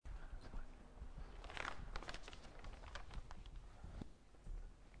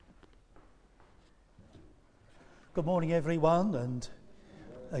Good morning, everyone, and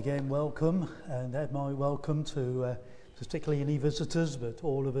again, welcome, and add my welcome to particularly any visitors, but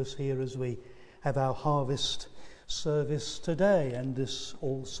all of us here as we have our harvest service today, and this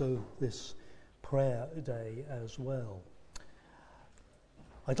prayer day as well.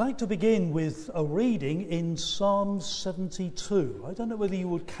 I'd like to begin with a reading in Psalm 72. I don't know whether you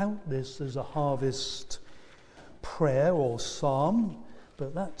would count this as a harvest prayer or psalm,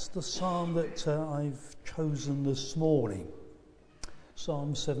 but that's the psalm that I've chosen this morning.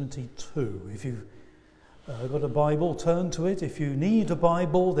 Psalm 72. If you've got a Bible, turn to it. If you need a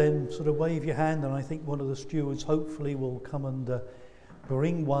Bible, then sort of wave your hand, and I think one of the stewards hopefully will come and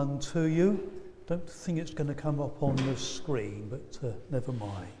bring one to you. Don't think it's going to come up on the screen, but never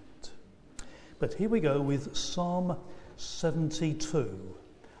mind. But here we go with Psalm 72.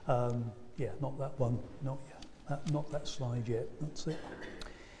 Not that one, not yet. Not that slide yet, that's it.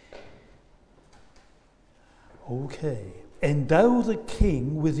 Okay. Endow the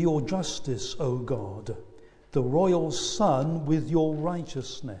king with your justice, O God, the royal son with your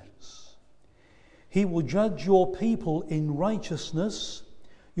righteousness. He will judge your people in righteousness,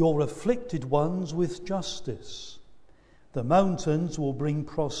 your afflicted ones with justice. The mountains will bring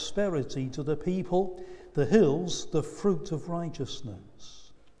prosperity to the people, the hills the fruit of righteousness.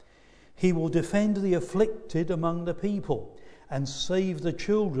 He will defend the afflicted among the people and save the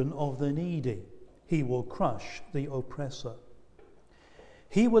children of the needy. He will crush the oppressor.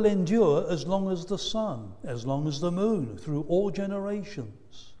 He will endure as long as the sun, as long as the moon, through all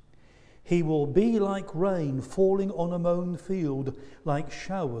generations. He will be like rain falling on a mown field, like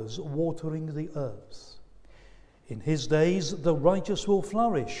showers watering the earth. In his days the righteous will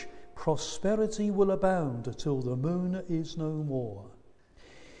flourish, prosperity will abound till the moon is no more.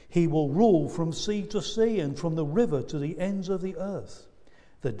 He will rule from sea to sea and from the river to the ends of the earth.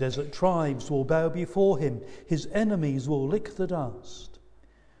 The desert tribes will bow before him. His enemies will lick the dust.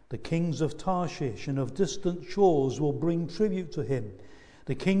 The kings of Tarshish and of distant shores will bring tribute to him.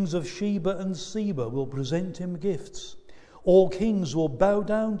 The kings of Sheba and Seba will present him gifts. All kings will bow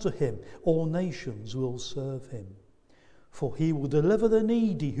down to him. All nations will serve him. For he will deliver the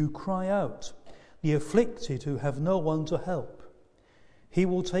needy who cry out, the afflicted who have no one to help. He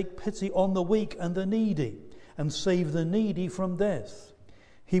will take pity on the weak and the needy and save the needy from death.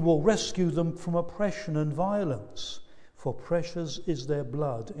 He will rescue them from oppression and violence, for precious is their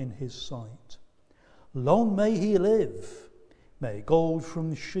blood in his sight. Long may he live. May gold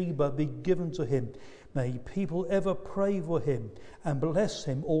from Sheba be given to him. May people ever pray for him and bless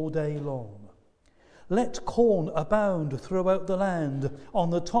him all day long. Let corn abound throughout the land. On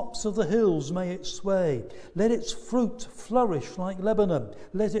the tops of the hills may it sway. Let its fruit flourish like Lebanon.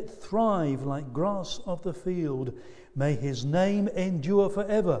 Let it thrive like grass of the field. May his name endure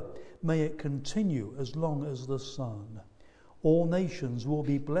forever. May it continue as long as the sun. All nations will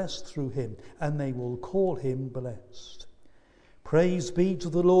be blessed through him, and they will call him blessed. Praise be to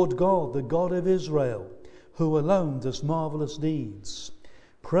the Lord God, the God of Israel, who alone does marvelous deeds.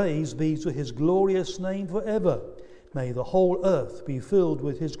 Praise be to his glorious name forever. May the whole earth be filled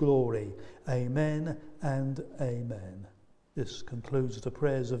with his glory. Amen and amen. This concludes the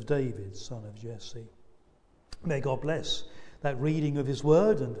prayers of David, son of Jesse. May God bless that reading of his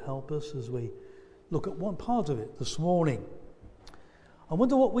word and help us as we look at one part of it this morning. I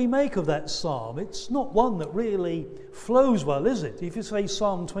wonder what we make of that psalm. It's not one that really flows well, is it? If you say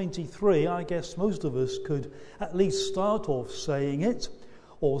Psalm 23, I guess most of us could at least start off saying it.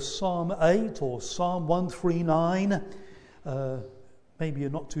 Or Psalm 8 or Psalm 139. Maybe you're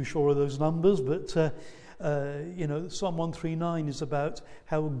not too sure of those numbers, but Psalm 139 is about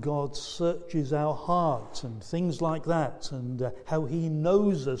how God searches our hearts and things like that, and how he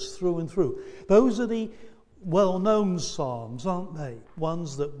knows us through and through. Those are the well-known psalms, aren't they?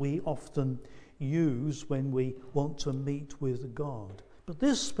 Ones that we often use when we want to meet with God. But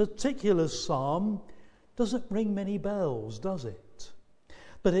this particular psalm doesn't ring many bells, does it?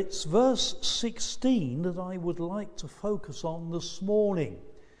 But it's verse 16 that I would like to focus on this morning.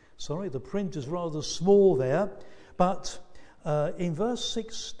 Sorry, the print is rather small there. But in verse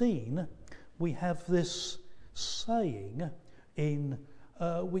 16, we have this saying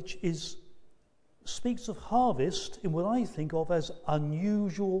which speaks of harvest in what I think of as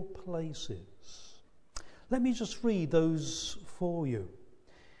unusual places. Let me just read those for you.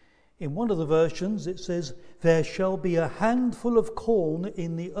 In one of the versions it says, "There shall be a handful of corn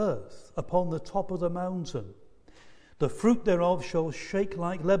in the earth upon the top of the mountain. The fruit thereof shall shake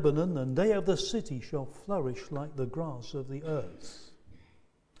like Lebanon, and they of the city shall flourish like the grass of the earth."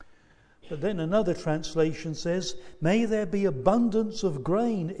 But then another translation says, may there be abundance of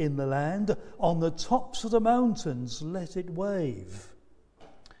grain in the land, on the tops of the mountains let it wave.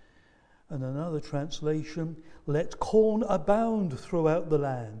 And another translation, let corn abound throughout the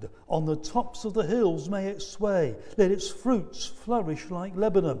land, on the tops of the hills may it sway, let its fruits flourish like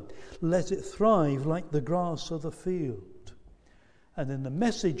Lebanon, let it thrive like the grass of the field. And in the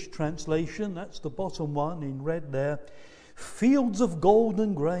Message translation, that's the bottom one in red there, fields of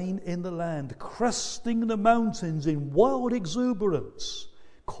golden grain in the land, cresting the mountains in wild exuberance,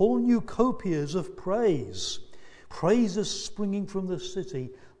 cornucopias of praise, praises springing from the city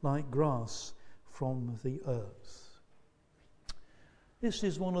like grass from the earth. This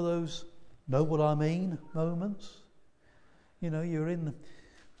is one of those know what I mean moments. You know, you're in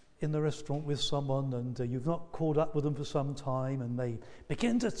the restaurant with someone and you've not caught up with them for some time, and they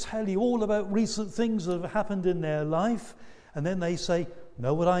begin to tell you all about recent things that have happened in their life, and then they say,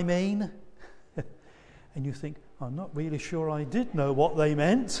 know what I mean? And you think, I'm not really sure I did know what they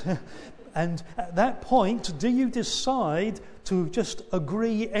meant. And at that point, do you decide to just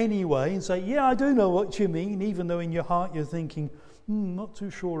agree anyway and say, yeah, I do know what you mean, even though in your heart you're thinking, not too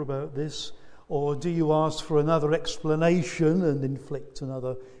sure about this? Or do you ask for another explanation and inflict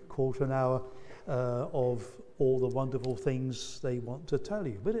another quarter an hour of all the wonderful things they want to tell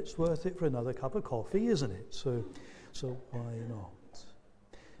you? But it's worth it for another cup of coffee, isn't it? So why not?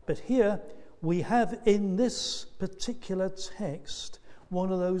 But here we have in this particular text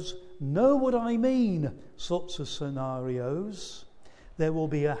one of those know what I mean sorts of scenarios. There will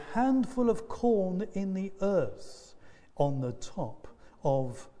be a handful of corn in the earth on the top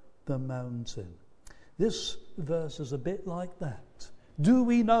of the mountain. This verse is a bit like that. Do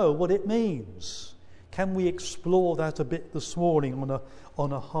we know what it means? Can we explore that a bit this morning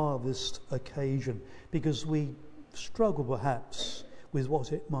on a harvest occasion? Because we struggle perhaps with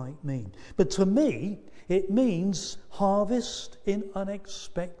what it might mean. But to me, it means harvest in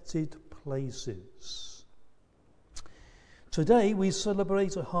unexpected places. Today we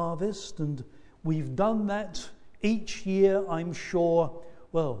celebrate a harvest, and we've done that each year, I'm sure,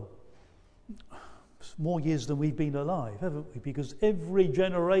 well, more years than we've been alive, haven't we? Because every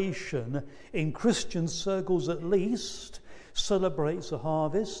generation, in Christian circles at least, celebrates a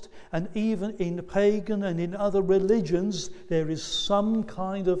harvest, and even in pagan and in other religions there is some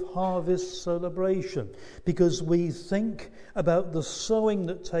kind of harvest celebration, because we think about the sowing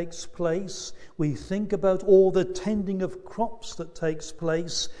that takes place, we think about all the tending of crops that takes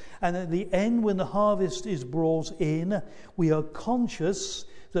place, and at the end, when the harvest is brought in, we are conscious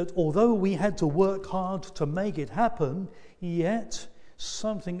that although we had to work hard to make it happen, yet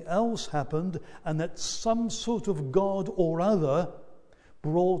something else happened, and that some sort of God or other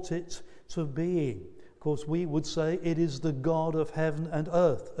brought it to being. Of course, we would say it is the God of heaven and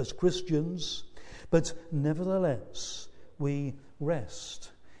earth as Christians, but nevertheless, we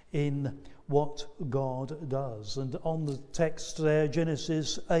rest in what God does. And on the text there,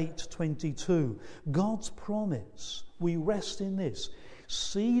 Genesis 8:22, God's promise, we rest in this: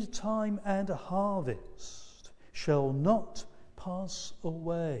 seed time and harvest shall not pass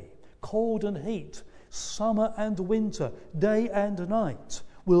away. Cold and heat, summer and winter, day and night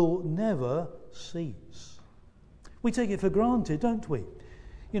will never cease. We take it for granted, don't we?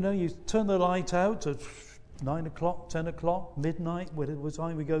 You know, you turn the light out at 9 o'clock, 10 o'clock, midnight, whatever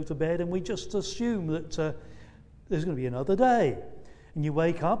time we go to bed, and we just assume that there's going to be another day. And you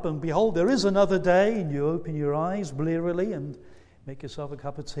wake up and behold, there is another day, and you open your eyes blearily and make yourself a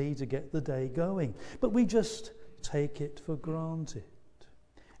cup of tea to get the day going. But we just take it for granted.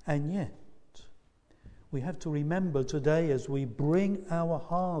 And yet, we have to remember today, as we bring our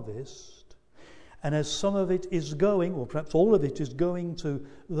harvest, and as some of it is going, or perhaps all of it is going to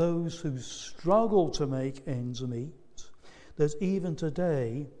those who struggle to make ends meet, that even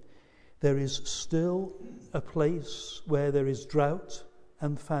today there is still a place where there is drought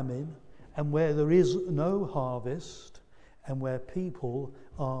and famine, and where there is no harvest, and where people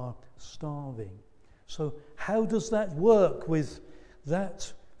are starving. So how does that work with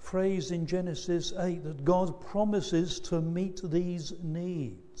that phrase in Genesis 8 that God promises to meet these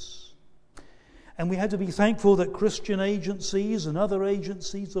needs? And we have to be thankful that Christian agencies and other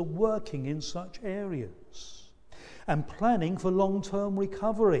agencies are working in such areas and planning for long-term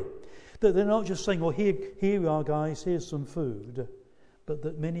recovery. That they're not just saying, well, here we are, guys, here's some food. But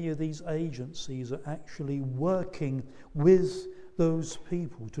that many of these agencies are actually working with those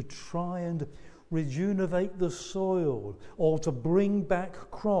people to try and rejuvenate the soil, or to bring back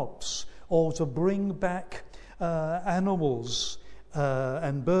crops, or to bring back animals,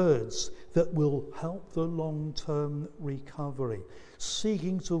 and birds that will help the long-term recovery,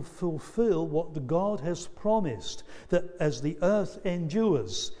 seeking to fulfill what God has promised, that as the earth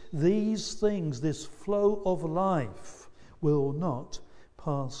endures, these things, this flow of life, will not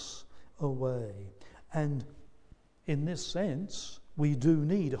pass away. And in this sense, we do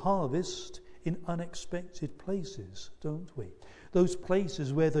need harvest in unexpected places, don't we? Those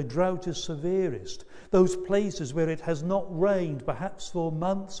places where the drought is severest, those places where it has not rained perhaps for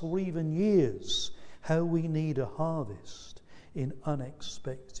months or even years, how we need a harvest in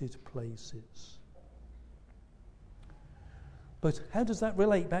unexpected places. But how does that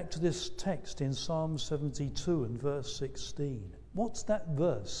relate back to this text in Psalm 72 and verse 16? What's that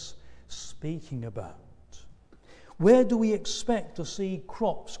verse speaking about? Where do we expect to see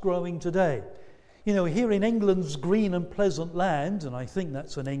crops growing today? You know, here in England's green and pleasant land, and I think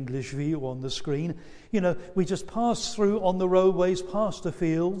that's an English view on the screen, you know, we just pass through on the roadways, past the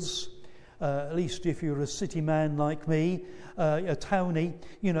fields, at least if you're a city man like me, a townie,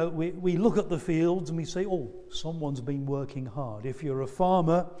 you know, we look at the fields and we say, oh, someone's been working hard. If you're a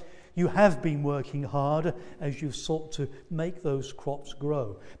farmer, you have been working hard as you've sought to make those crops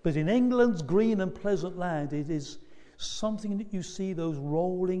grow. But in England's green and pleasant land, it is something that you see, those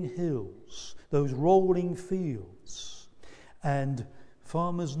rolling hills, those rolling fields. And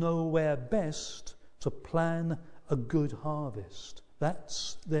farmers know where best to plan a good harvest.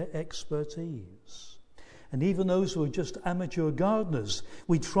 That's their expertise. And even those who are just amateur gardeners,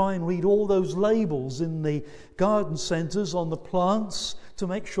 we try and read all those labels in the garden centres on the plants to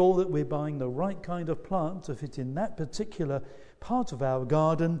make sure that we're buying the right kind of plant to fit in that particular part of our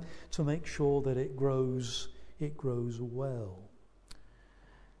garden, to make sure that it grows well.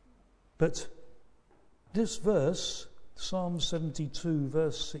 But this verse, Psalm 72,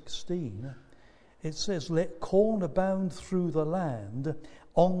 verse 16, it says, let corn abound through the land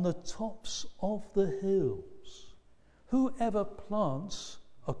on the tops of the hills. Whoever plants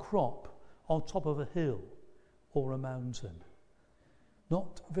a crop on top of a hill or a mountain?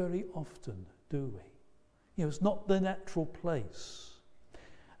 Not very often, do we? You know, it's not the natural place.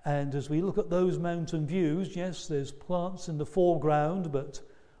 And as we look at those mountain views, yes, there's plants in the foreground, but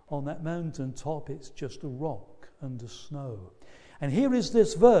on that mountain top it's just a rock and the snow. And here is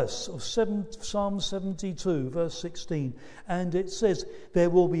this verse of Psalm 72, verse 16. And it says, there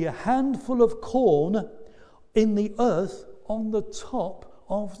will be a handful of corn in the earth on the top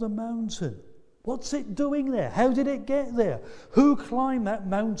of the mountain. What's it doing there? How did it get there? Who climbed that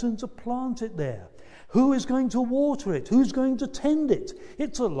mountain to plant it there? Who is going to water it? Who's going to tend it?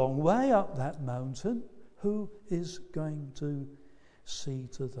 It's a long way up that mountain. Who is going to see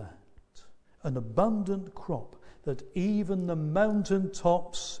to that? An abundant crop that even the mountain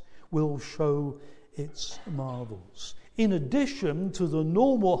tops will show its marvels. In addition to the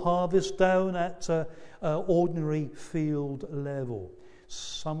normal harvest down at ordinary field level,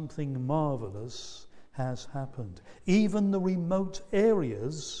 something marvelous has happened. Even the remote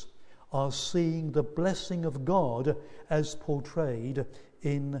areas are seeing the blessing of God as portrayed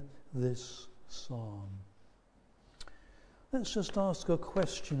in this psalm. Let's just ask a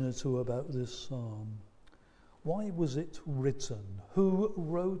question or two about this psalm. Why was it written? Who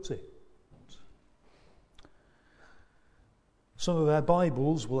wrote it? Some of our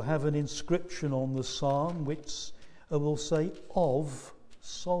Bibles will have an inscription on the psalm which will say, of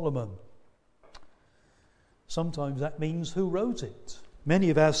Solomon. Sometimes that means who wrote it. Many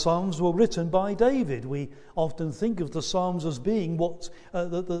of our psalms were written by David. We often think of the psalms as being what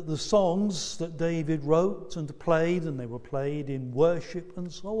the songs that David wrote and played, and they were played in worship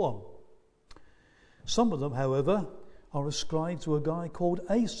and so on. Some of them, however, are ascribed to a guy called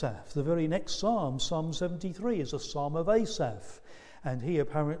Asaph. The very next psalm, Psalm 73, is a psalm of Asaph. And he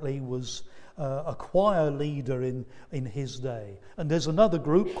apparently was a choir leader in his day. And there's another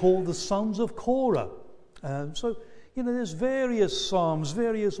group called the Sons of Korah. So, you know, there's various psalms,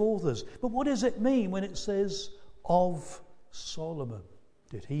 various authors. But what does it mean when it says of Solomon?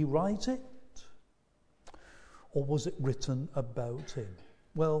 Did he write it? Or was it written about him?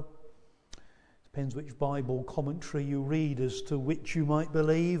 Well, depends which Bible commentary you read as to which you might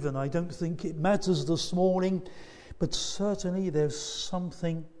believe, and I don't think it matters this morning, but certainly there's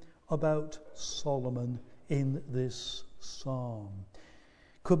something about Solomon in this psalm.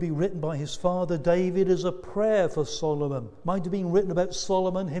 Could be written by his father David as a prayer for Solomon. Might have been written about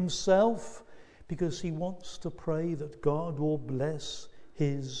Solomon himself, because he wants to pray that God will bless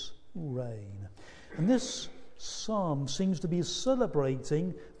his reign. And this psalm seems to be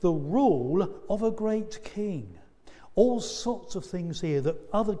celebrating the rule of a great king. All sorts of things here, that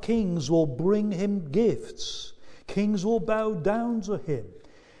other kings will bring him gifts. Kings will bow down to him,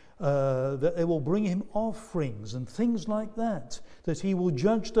 that they will bring him offerings and things like that, that he will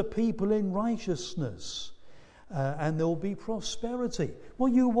judge the people in righteousness, and there will be prosperity.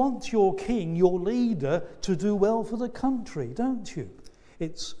 Well, you want your king, your leader, to do well for the country, don't you?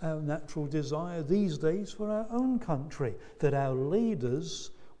 It's our natural desire these days for our own country, that our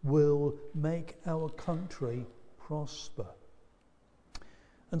leaders will make our country prosper.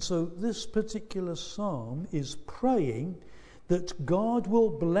 And so this particular psalm is praying that God will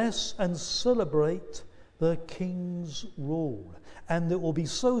bless and celebrate the king's rule, and it will be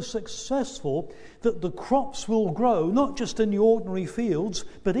so successful that the crops will grow not just in the ordinary fields,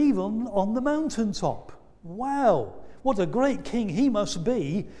 but even on the mountaintop. Wow! What a great king he must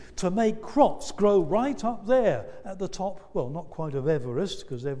be to make crops grow right up there at the top, well, not quite of Everest,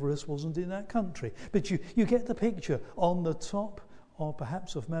 because Everest wasn't in that country, but you get the picture, on the top or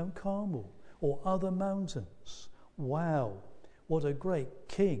perhaps of Mount Carmel or other mountains. Wow, what a great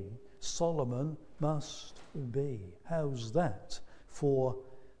king Solomon must be. How's that for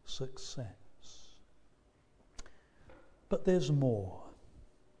success? But there's more.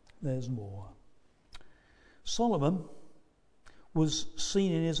 There's more. Solomon was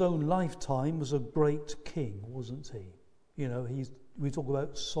seen in his own lifetime as a great king, wasn't he? You know, we talk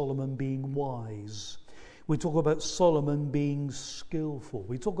about Solomon being wise. We talk about Solomon being skillful.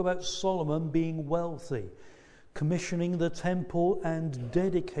 We talk about Solomon being wealthy, commissioning the temple and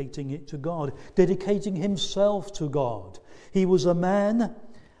dedicating it to God, dedicating himself to God. He was a man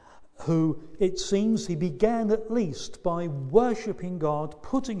who, it seems, he began at least by worshipping God,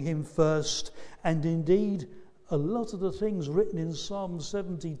 putting him first, and indeed a lot of the things written in Psalm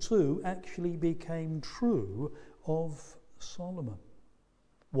 72 actually became true of Solomon.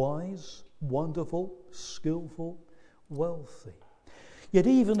 Wise, wonderful, skillful, wealthy. Yet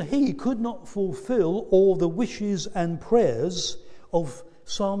even he could not fulfill all the wishes and prayers of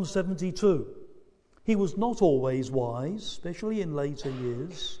Psalm 72. He was not always wise, especially in later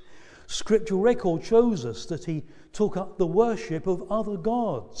years. Scriptural record shows us that he took up the worship of other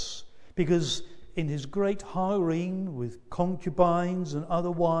gods, because in his great harem with concubines and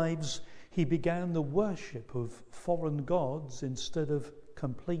other wives, he began the worship of foreign gods instead of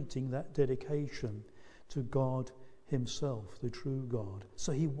completing that dedication to God himself, the true God.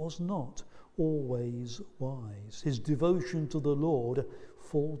 So he was not always wise. His devotion to the Lord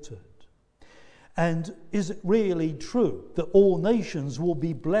faltered. And is it really true that all nations will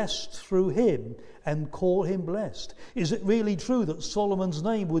be blessed through him and call him blessed? Is it really true that Solomon's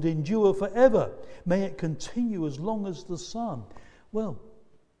name would endure forever? May it continue as long as the sun. Well,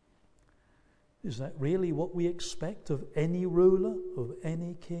 is that really what we expect of any ruler, of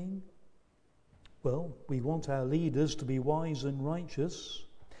any king? Well, we want our leaders to be wise and righteous,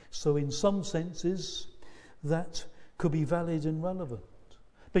 so in some senses that could be valid and relevant.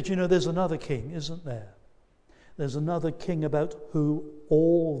 But you know, there's another king, isn't there? There's another king about who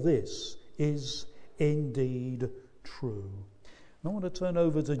all this is indeed true. And I want to turn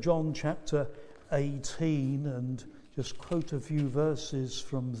over to John chapter 18 and just quote a few verses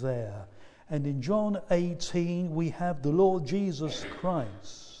from there. And in John 18 we have the Lord Jesus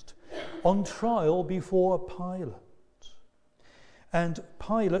Christ on trial before Pilate. And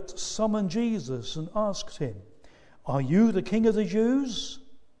Pilate summoned Jesus and asked him, "Are you the king of the Jews?"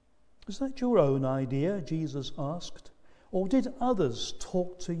 "Is that your own idea?" Jesus asked. "Or did others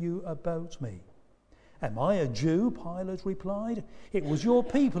talk to you about me?" "Am I a Jew?" Pilate replied. "It was your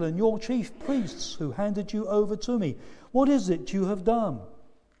people and your chief priests who handed you over to me. What is it you have done?"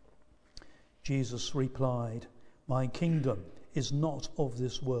 Jesus replied, "My kingdom is not of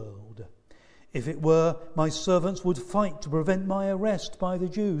this world. If it were, my servants would fight to prevent my arrest by the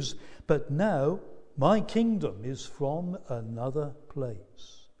Jews. But now my kingdom is from another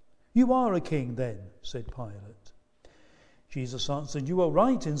place." "You are a king then," said Pilate. Jesus answered, "You are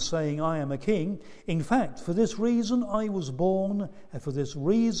right in saying I am a king. In fact, for this reason I was born, and for this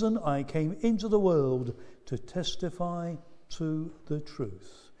reason I came into the world, to testify to the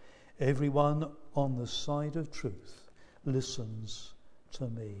truth. Everyone on the side of truth listens to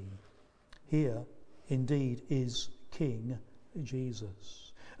me." Here, indeed, is King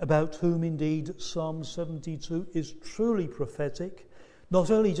Jesus, about whom, indeed, Psalm 72 is truly prophetic,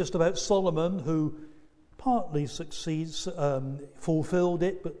 not only just about Solomon, who partly fulfilled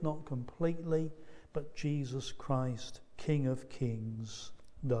it, but not completely, but Jesus Christ, King of Kings,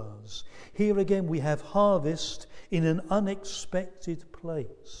 does. Here again we have harvest in an unexpected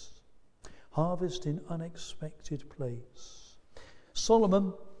place. Harvest in unexpected place.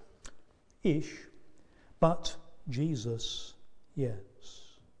 Solomon-ish, but Jesus,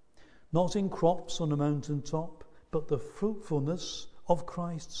 yes. Not in crops on a mountaintop, but the fruitfulness of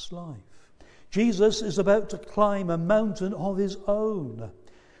Christ's life. Jesus is about to climb a mountain of his own,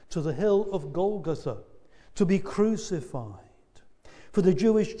 to the hill of Golgotha, to be crucified. For the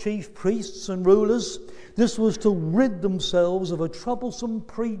Jewish chief priests and rulers, this was to rid themselves of a troublesome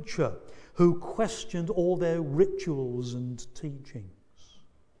preacher who questioned all their rituals and teachings.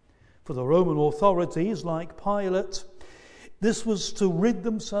 For the Roman authorities, like Pilate, this was to rid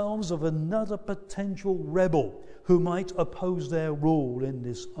themselves of another potential rebel who might oppose their rule in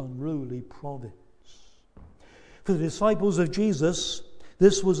this unruly province. For the disciples of Jesus,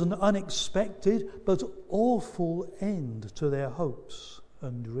 this was an unexpected but awful end to their hopes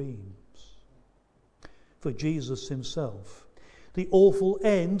and dreams. For Jesus himself, the awful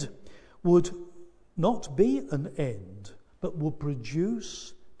end would not be an end, but would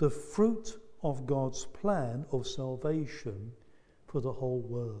produce the fruit of God's plan of salvation for the whole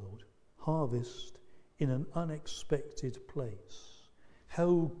world. Harvest in an unexpected place.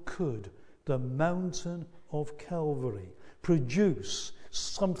 How could the mountain of Calvary produce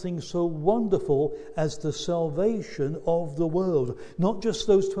something so wonderful as the salvation of the world? Not just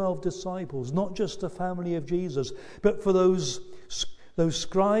those 12 disciples, not just the family of Jesus, but for those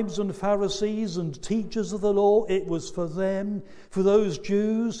scribes and Pharisees and teachers of the law. It was for them. For those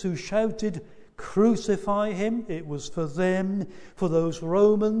Jews who shouted, "Crucify him," it was for them. For those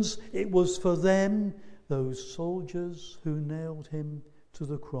Romans, it was for them. Those soldiers who nailed him to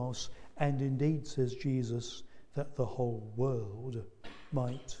the cross. And indeed, says Jesus, that the whole world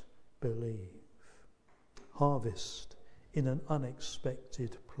might believe. Harvest in an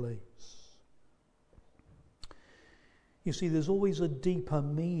unexpected place. You see, there's always a deeper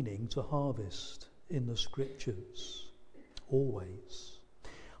meaning to harvest in the Scriptures. Always.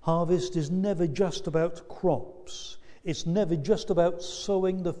 Harvest is never just about crops. It's never just about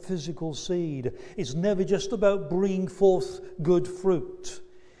sowing the physical seed. It's never just about bringing forth good fruit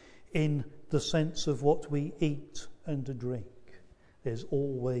in the sense of what we eat and drink. There's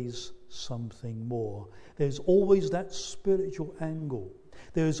always something more. There's always that spiritual angle.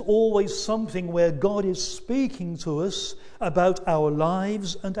 There is always something where God is speaking to us about our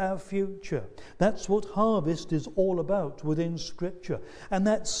lives and our future. That's what harvest is all about within Scripture. And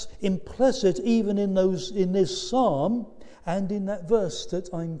that's implicit even in this psalm and in that verse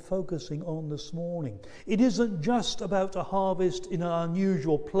that I'm focusing on this morning. It isn't just about a harvest in an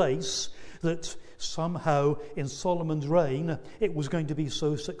unusual place that somehow in Solomon's reign it was going to be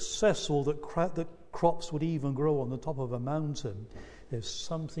so successful that crops would even grow on the top of a mountain. There's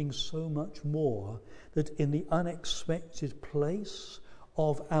something so much more, that in the unexpected place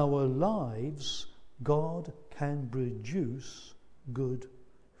of our lives, God can produce good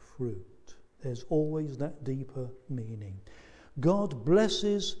fruit. There's always that deeper meaning. God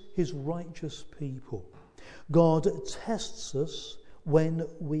blesses his righteous people. God tests us when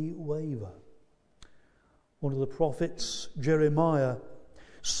we waver. One of the prophets, Jeremiah,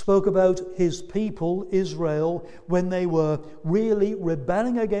 spoke about his people, Israel, when they were really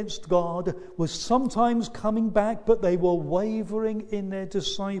rebelling against God, was sometimes coming back, but they were wavering in their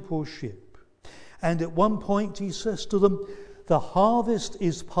discipleship. And at one point he says to them, the harvest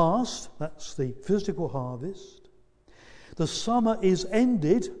is past, that's the physical harvest. The summer is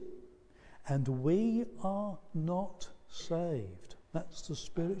ended, and we are not saved. That's the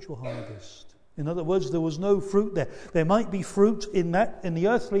spiritual harvest. In other words, there was no fruit there. There might be fruit in the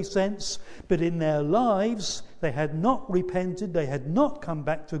earthly sense, but in their lives they had not repented, they had not come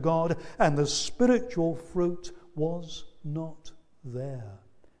back to God, and the spiritual fruit was not there.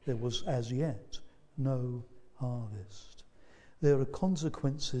 There was as yet no harvest. There are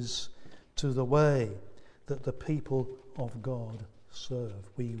consequences to the way that the people of God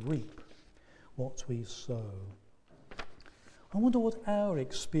serve. We reap what we sow. I wonder what our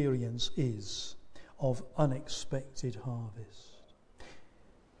experience is of unexpected harvest.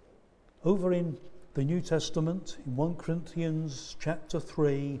 Over in the New Testament, in 1 Corinthians chapter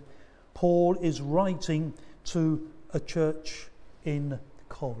 3, Paul is writing to a church in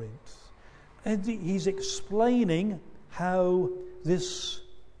Corinth. And he's explaining how this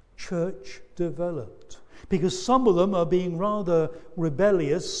church developed. Because some of them are being rather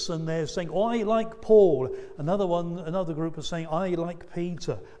rebellious and they're saying, oh, I like Paul. Another group are saying, I like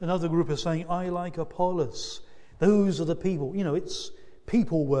Peter. Another group are saying, I like Apollos. Those are the people. You know, it's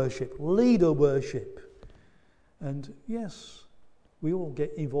people worship, leader worship. And yes, we all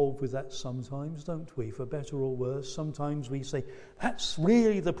get involved with that sometimes, don't we? For better or worse. Sometimes we say, that's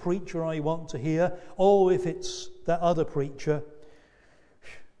really the preacher I want to hear. Oh, if it's that other preacher,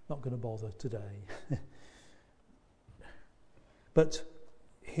 not going to bother today. But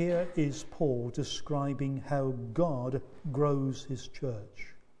here is Paul describing how God grows his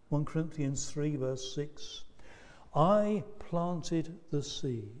church. 1 Corinthians 3 verse 6. I planted the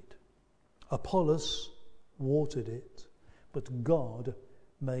seed. Apollos watered it, but God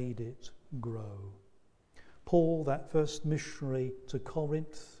made it grow. Paul, that first missionary to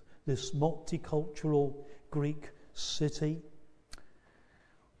Corinth, this multicultural Greek city,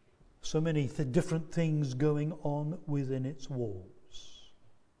 so many different things going on within its walls.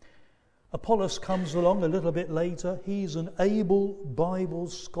 Apollos comes along a little bit later. He's an able Bible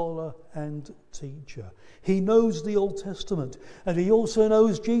scholar and teacher. He knows the Old Testament, and he also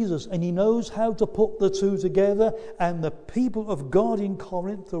knows Jesus, and he knows how to put the two together, and the people of God in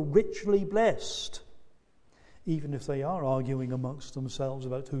Corinth are richly blessed, even if they are arguing amongst themselves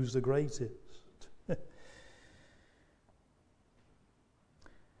about who's the greatest.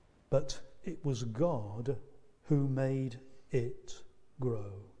 But it was God who made it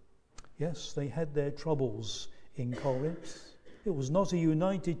grow. Yes, they had their troubles in Corinth. It was not a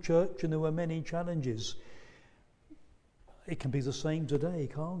united church, and there were many challenges. It can be the same today,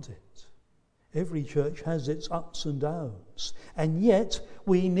 can't it? Every church has its ups and downs. And yet,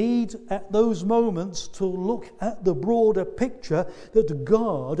 we need at those moments to look at the broader picture that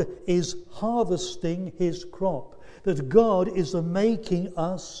God is harvesting his crop, that God is making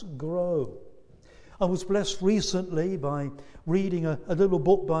us grow. I was blessed recently by reading a little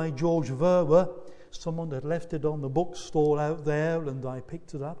book by George Verwer. Someone had left it on the bookstall out there, and I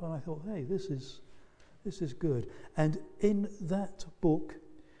picked it up and I thought, hey, this is good. And in that book,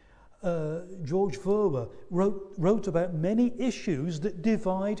 George Verwer wrote about many issues that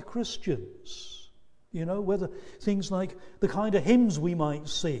divide Christians. You know, whether things like the kind of hymns we might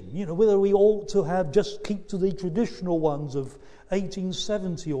sing, you know, whether we ought to have just keep to the traditional ones of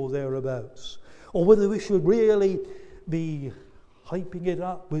 1870 or thereabouts, or whether we should really be hyping it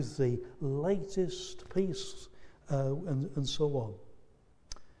up with the latest piece and so on.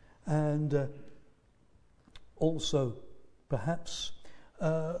 And also, perhaps,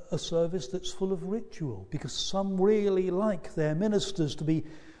 a service that's full of ritual, because some really like their ministers to be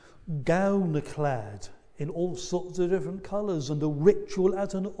gown-clad in all sorts of different colours and a ritual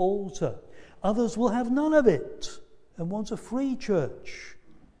at an altar. Others will have none of it and want a free church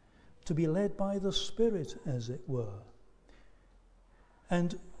to be led by the Spirit, as it were.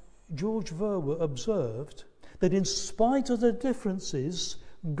 And George Verwer observed that in spite of the differences,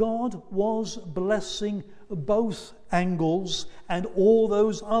 God was blessing both angles and all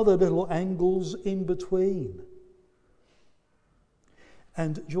those other little angles in between.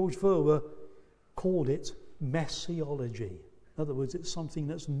 And George Verwer called it messiology. In other words, it's something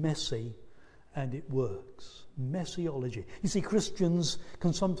that's messy and it works. Messiology. You see, Christians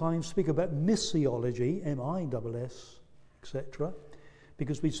can sometimes speak about missiology, M-I-S-S, etc.,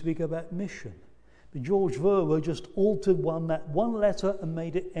 because we speak about mission. But George Verwer just altered that one letter and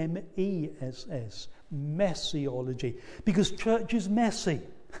made it M-E-S-S, messiology, because church is messy.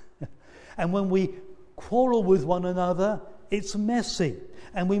 And when we quarrel with one another, it's messy.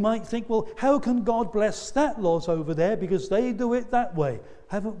 And we might think, well, how can God bless that lot over there because they do it that way?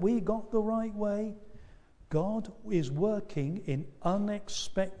 Haven't we got the right way? God is working in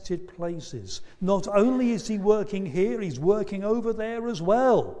unexpected places. Not only is he working here, he's working over there as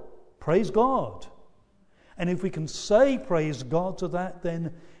well. Praise God. And if we can say praise God to that,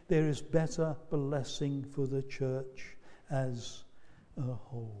 then there is better blessing for the church as a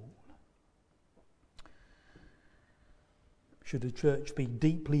whole. Should a church be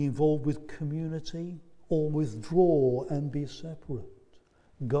deeply involved with community or withdraw and be separate?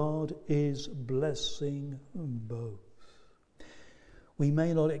 God is blessing both. We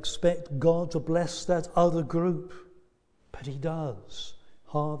may not expect God to bless that other group, but he does.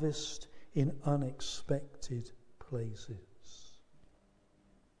 Harvest in unexpected places.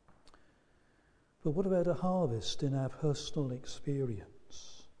 But what about a harvest in our personal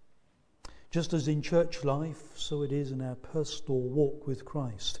experience? Just as in church life, so it is in our personal walk with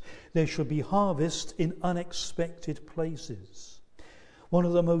Christ. There should be harvest in unexpected places. One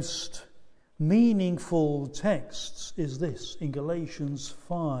of the most meaningful texts is this, in Galatians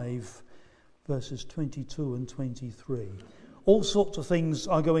 5, verses 22 and 23. All sorts of things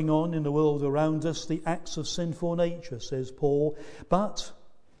are going on in the world around us, the acts of sinful nature, says Paul. But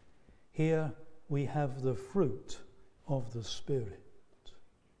here we have the fruit of the Spirit.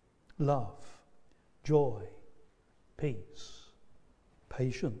 Love, joy, peace,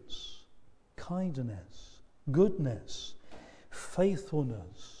 patience, kindness, goodness,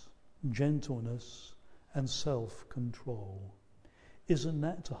 faithfulness, gentleness, and self-control. Isn't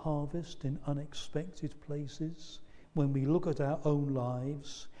that to harvest in unexpected places when we look at our own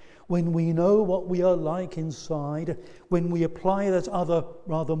lives, when we know what we are like inside, when we apply that other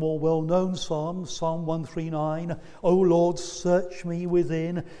rather more well-known psalm, Psalm 139, "O Lord, search me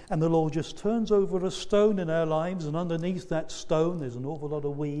within," and the Lord just turns over a stone in our lives, and underneath that stone there's an awful lot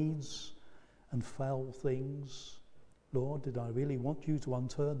of weeds and foul things. Lord, did I really want you to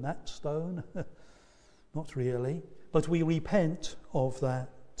unturn that stone? Not really. But we repent of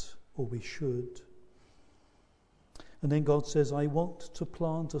that, or we should. And then God says, I want to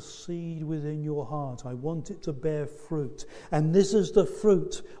plant a seed within your heart. I want it to bear fruit. And this is the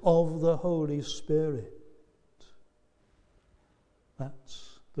fruit of the Holy Spirit.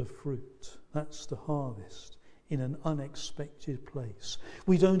 That's the fruit. That's the harvest in an unexpected place.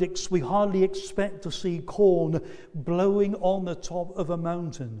 We hardly expect to see corn blowing on the top of a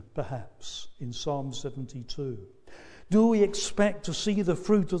mountain, perhaps, in Psalm 72. Do we expect to see the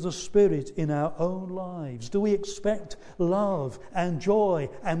fruit of the Spirit in our own lives? Do we expect love and joy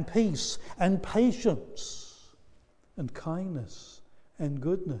and peace and patience and kindness and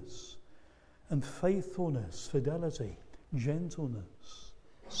goodness and faithfulness, fidelity, gentleness,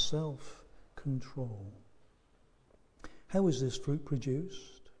 self-control? How is this fruit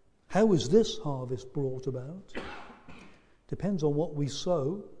produced? How is this harvest brought about? Depends on what we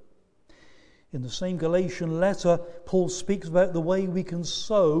sow. In the same Galatian letter, Paul speaks about the way we can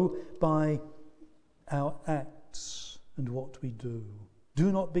sow by our acts and what we do.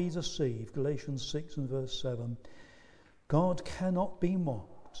 Do not be deceived, Galatians 6 and verse 7. God cannot be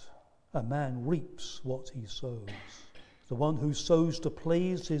mocked. A man reaps what he sows. The one who sows to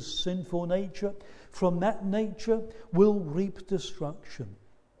please his sinful nature, from that nature will reap destruction.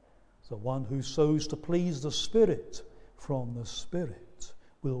 The one who sows to please the Spirit, from the Spirit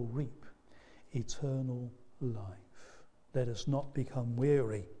will reap eternal life. Let us not become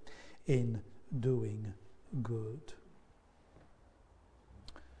weary in doing good.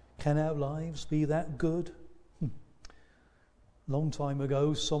 Can our lives be that good? Long time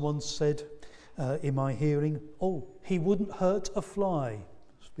ago, someone said in my hearing, "Oh, he wouldn't hurt a fly."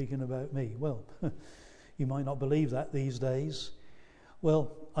 Speaking about me. Well, you might not believe that these days.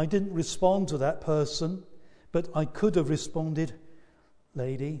 Well, I didn't respond to that person, but I could have responded,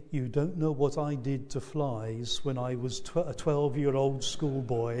 "Lady, you don't know what I did to flies when I was a 12-year-old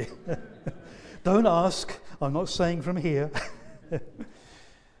schoolboy." Don't ask. I'm not saying from here.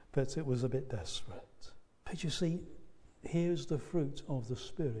 But it was a bit desperate. But you see, here's the fruit of the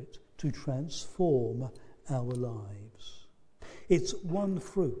Spirit to transform our lives. It's one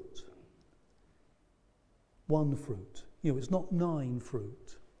fruit. One fruit. It's not 9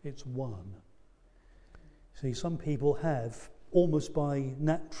 fruit. It's one. See, some people have, almost by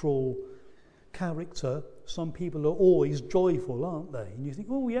natural character, some people are always joyful, aren't they? And you think,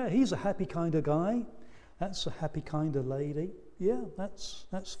 oh yeah, he's a happy kind of guy. That's a happy kind of lady. Yeah, that's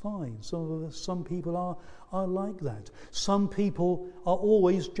fine. Some people are like that. Some people are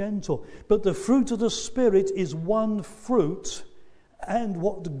always gentle. But the fruit of the Spirit is one fruit, and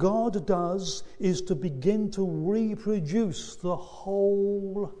what God does is to begin to reproduce the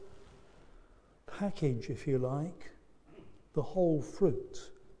whole package, if you like, the whole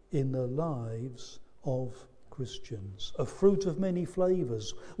fruit in the lives of Christians. A fruit of many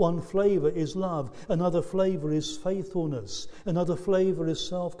flavours. One flavour is love, another flavour is faithfulness, another flavour is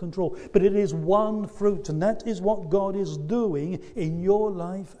self-control. But it is one fruit, and that is what God is doing in your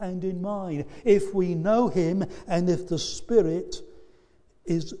life and in mine. If we know Him and if the Spirit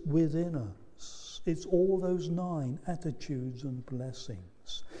is within us. It's all those 9 attitudes and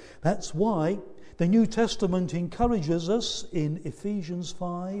blessings. That's why the New Testament encourages us in Ephesians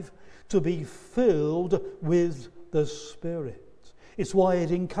 5 to be filled with the Spirit. It's why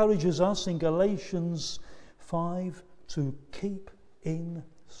it encourages us in Galatians 5 to keep in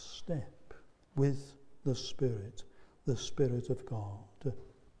step with the Spirit of God.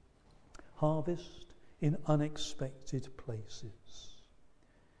 Harvest in unexpected places.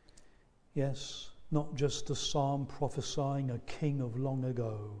 Yes, not just a psalm prophesying a king of long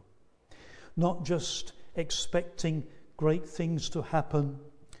ago. Not just expecting great things to happen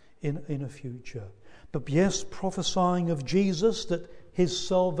in a future. But yes, prophesying of Jesus, that his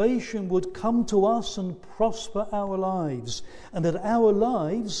salvation would come to us and prosper our lives. And that our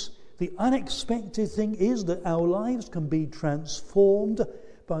lives, the unexpected thing is that our lives can be transformed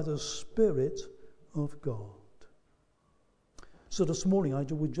by the Spirit of God. So this morning I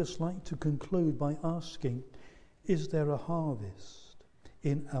would just like to conclude by asking, is there a harvest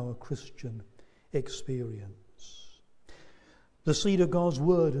in our Christian experience? The seed of God's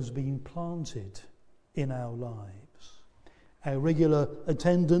word has been planted in our lives. our regular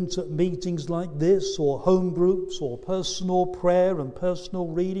attendance at meetings like this, or home groups, or personal prayer and personal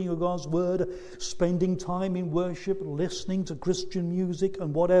reading of God's Word, spending time in worship, listening to Christian music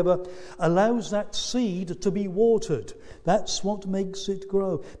and whatever, allows that seed to be watered. That's what makes it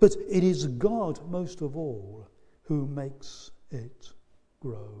grow. But it is God, most of all, who makes it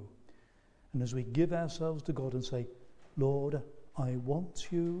grow. And as we give ourselves to God and say, Lord, I want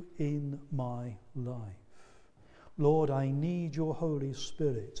you in my life. Lord, I need your Holy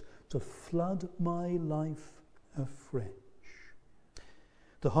Spirit to flood my life afresh.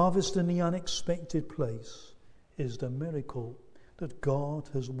 The harvest in the unexpected place is the miracle that God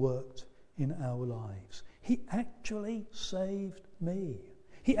has worked in our lives. He actually saved me.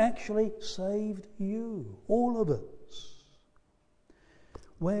 He actually saved you, all of us.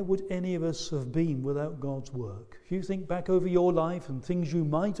 Where would any of us have been without God's work? If you think back over your life and things you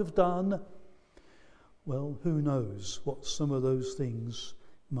might have done, well, who knows what some of those things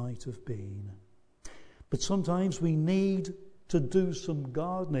might have been. But sometimes we need to do some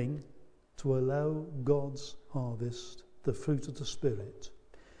gardening to allow God's harvest, the fruit of the Spirit,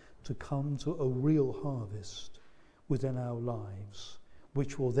 to come to a real harvest within our lives,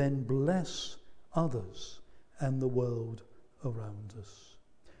 which will then bless others and the world around us.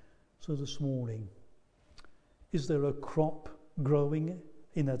 So this morning, is there a crop growing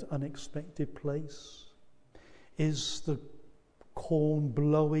in that unexpected place? Is the corn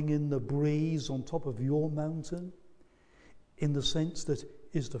blowing in the breeze on top of your mountain? In the sense that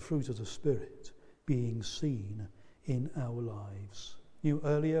is the fruit of the Spirit being seen in our lives?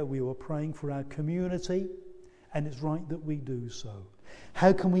 Earlier we were praying for our community, and it's right that we do so.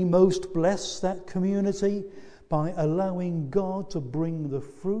 How can we most bless that community? By allowing God to bring the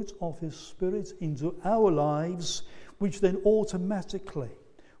fruit of His Spirit into our lives, which then automatically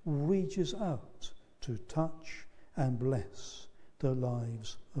reaches out to touch and bless the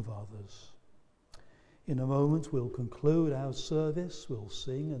lives of others. In a moment we'll conclude our service. We'll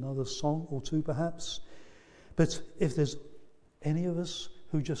sing another song or two perhaps. But if there's any of us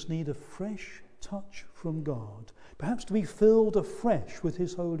who just need a fresh touch from God, perhaps to be filled afresh with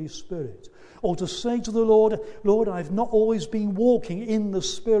His Holy Spirit, or to say to the Lord, Lord, I've not always been walking in the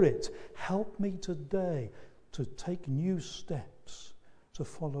Spirit. Help me today to take new steps to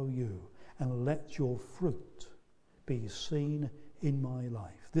follow you, and let your fruit be seen in my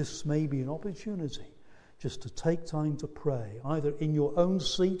life. This may be an opportunity just to take time to pray, either in your own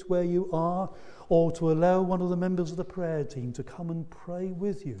seat where you are, or to allow one of the members of the prayer team to come and pray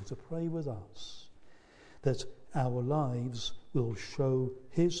with you, to pray with us, that our lives will show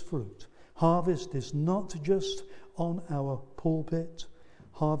His fruit. Harvest is not just on our pulpit.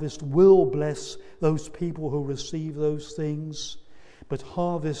 Harvest will bless those people who receive those things, but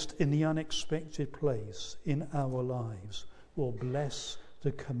harvest in the unexpected place in our lives will bless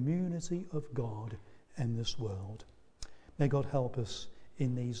the community of God in this world. May God help us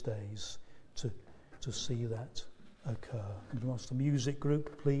in these days to see that occur. And we ask the music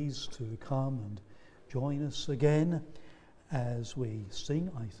group, please, to come and join us again as we sing,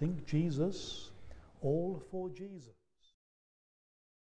 I think, Jesus, all for Jesus.